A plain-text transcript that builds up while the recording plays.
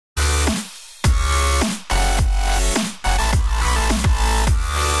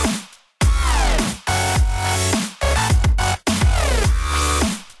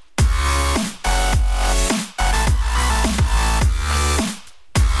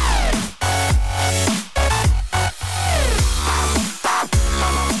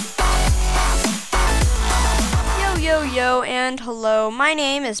and hello, my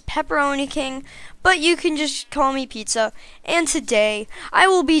name is Pepperoni King, but you can just call me Pizza, and today I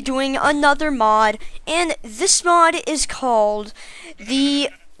will be doing another mod, and this mod is called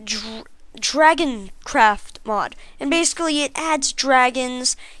the DragonCraft mod, and basically it adds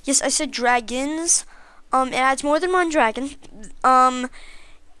dragons. Yes, I said dragons. It adds more than one dragon,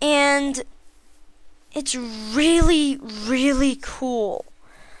 and it's really, really cool.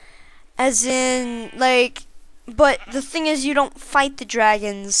 As in, like, but the thing is, you don't fight the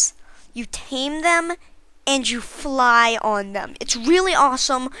dragons. You tame them, and you fly on them. It's really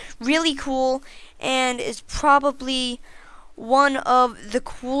awesome, really cool, and it's probably one of the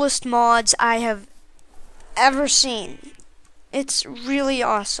coolest mods I have ever seen. It's really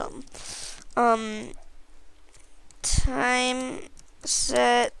awesome. Time,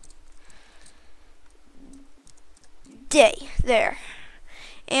 set, day. There.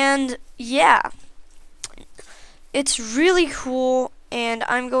 And yeah, it's really cool, and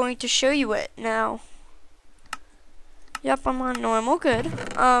I'm going to show you it now. Yep, I'm on normal, good.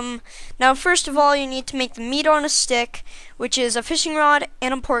 Now first of all, you need to make the meat on a stick, which is a fishing rod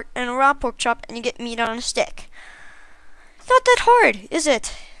and a raw pork chop, and you get meat on a stick. Not that hard, is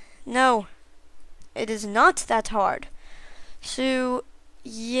it? No, it is not that hard. So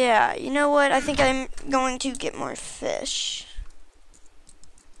yeah, you know what? I think I'm going to get more fish.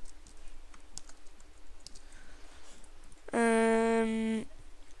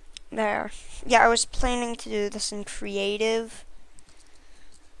 There. Yeah, I was planning to do this in creative.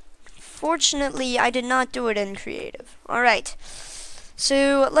 Fortunately, I did not do it in creative. Alright.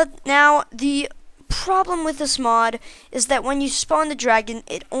 So, now, the problem with this mod is that when you spawn the dragon,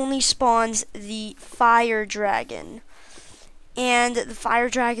 it only spawns the fire dragon. And the fire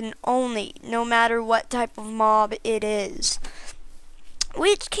dragon only, no matter what type of mob it is.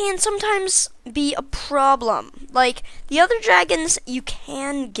 Which can sometimes be a problem. Like, the other dragons you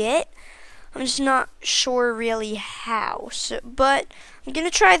can get, I'm just not sure really how. So, but I'm gonna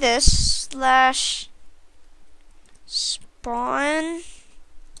try this. /spawn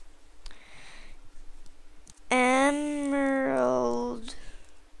emerald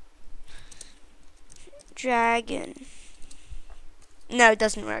dragon. No, it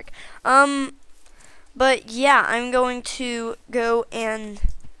doesn't work. But yeah, I'm going to go and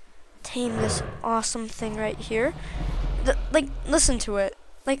tame this awesome thing right here. Like, listen to it.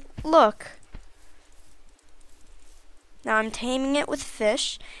 Like, look. Now I'm taming it with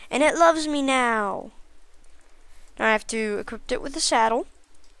fish, and it loves me now. Now I have to equip it with a saddle,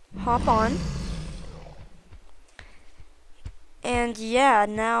 hop on, and yeah,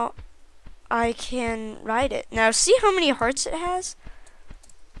 now I can ride it. Now see how many hearts it has?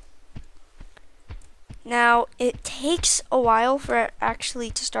 Now, it takes a while for it actually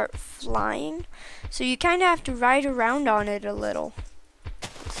to start flying, so you kind of have to ride around on it a little.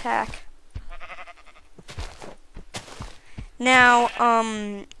 Attack. Now,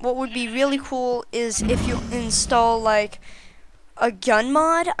 what would be really cool is if you install, like, a gun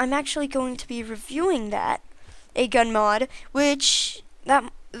mod. I'm actually going to be reviewing that. A gun mod, which, the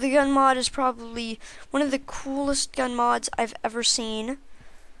gun mod is probably one of the coolest gun mods I've ever seen.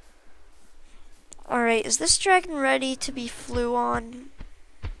 Alright, is this dragon ready to be flew on?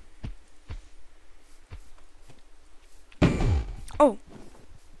 Oh.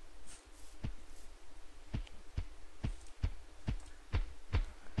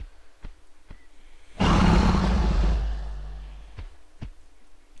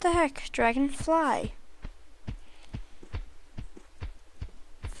 The heck, dragon, fly.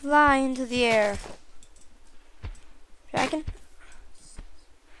 Fly into the air. Dragon,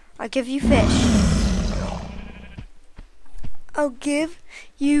 I'll give you fish. I'll give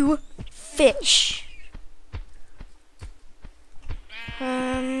you fish.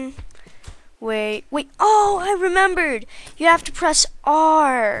 Wait. Oh, I remembered. You have to press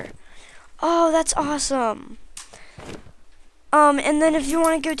R. Oh, that's awesome. And then if you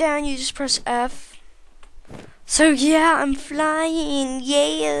want to go down, you just press F. So yeah, I'm flying.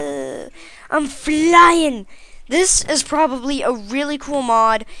 Yeah, I'm flying. This is probably a really cool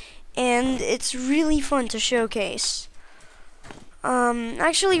mod, and it's really fun to showcase.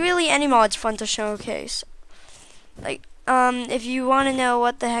 Actually, really any mod's fun to showcase. Like, if you want to know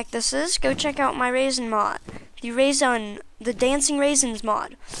what the heck this is, go check out my raisin mod. The dancing raisins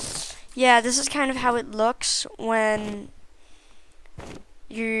mod. Yeah, this is kind of how it looks when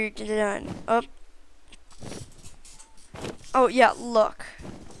you're done. Oh, yeah, look.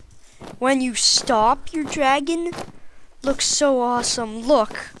 When you stop your dragon, looks so awesome.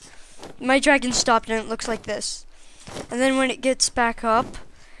 Look. My dragon stopped and it looks like this. And then when it gets back up,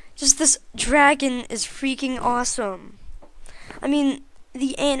 just this dragon is freaking awesome. I mean,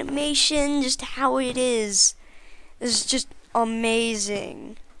 the animation, just how it is just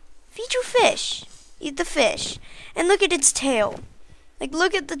amazing. Feed you fish. Eat the fish. And look at its tail. Like,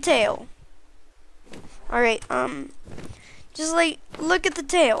 look at the tail. Alright, just like, look at the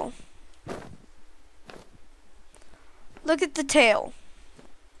tail. Look at the tail.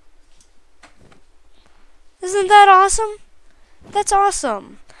 Isn't that awesome? That's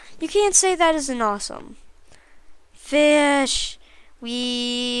awesome. You can't say that isn't awesome. Fish.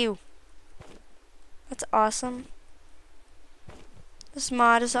 Wee. That's awesome. This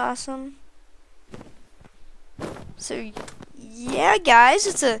mod is awesome. So, yeah, guys,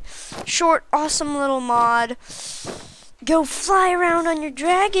 it's a short, awesome little mod. Go fly around on your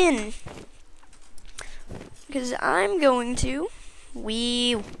dragon. Because I'm going to.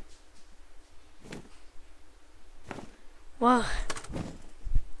 Wee. Whoa.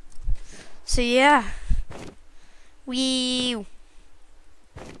 So, yeah. Wee.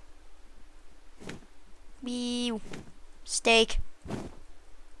 Wee. Steak.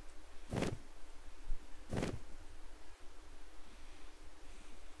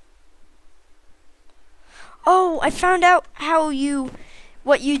 Oh, I found out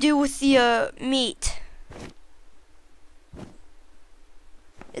what you do with the meat.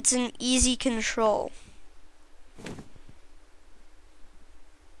 It's an easy control.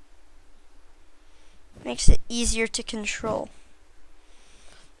 Makes it easier to control.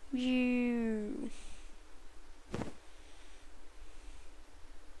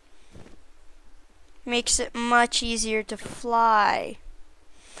 Makes it much easier to fly.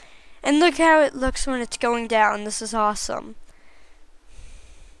 And look how it looks when it's going down. This is awesome.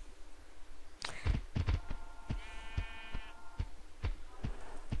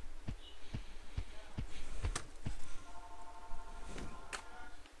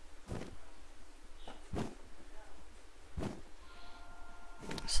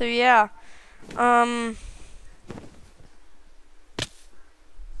 So yeah. And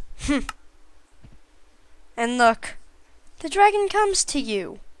look. The dragon comes to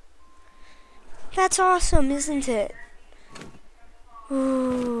you. That's awesome, isn't it?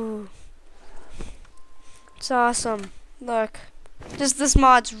 Ooh. It's awesome. Look. Just this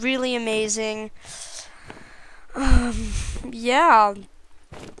mod's really amazing. Yeah.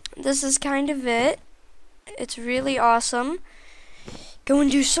 This is kind of it. It's really awesome. Go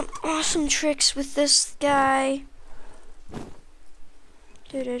and do some awesome tricks with this guy.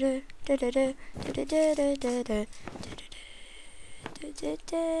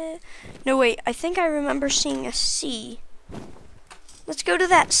 No, wait, I think I remember seeing a sea. Let's go to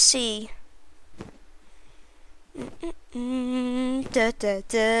that sea.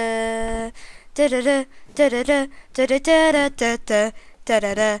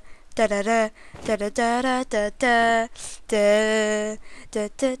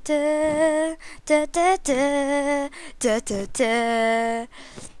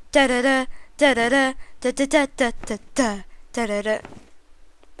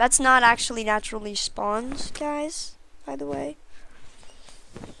 That's not actually naturally spawns, guys, by the way.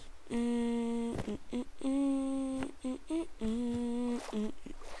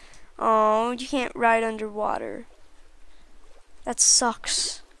 Oh, you can't ride underwater. That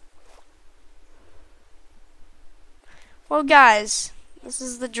sucks. Well, guys, this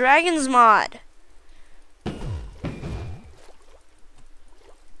is the Dragons mod.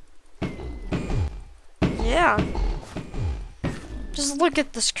 Yeah. Just look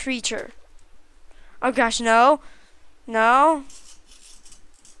at this creature. Oh gosh, no. No.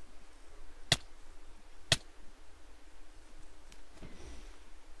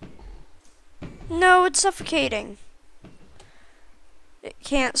 No, it's suffocating. It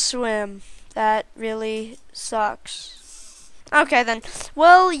can't swim. That really sucks. Okay then.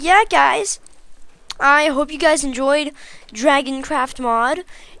 Well, yeah, guys. I hope you guys enjoyed DragonCraft mod.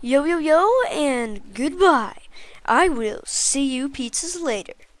 Yo, yo, yo, and goodbye. I will see you pizzas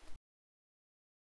later.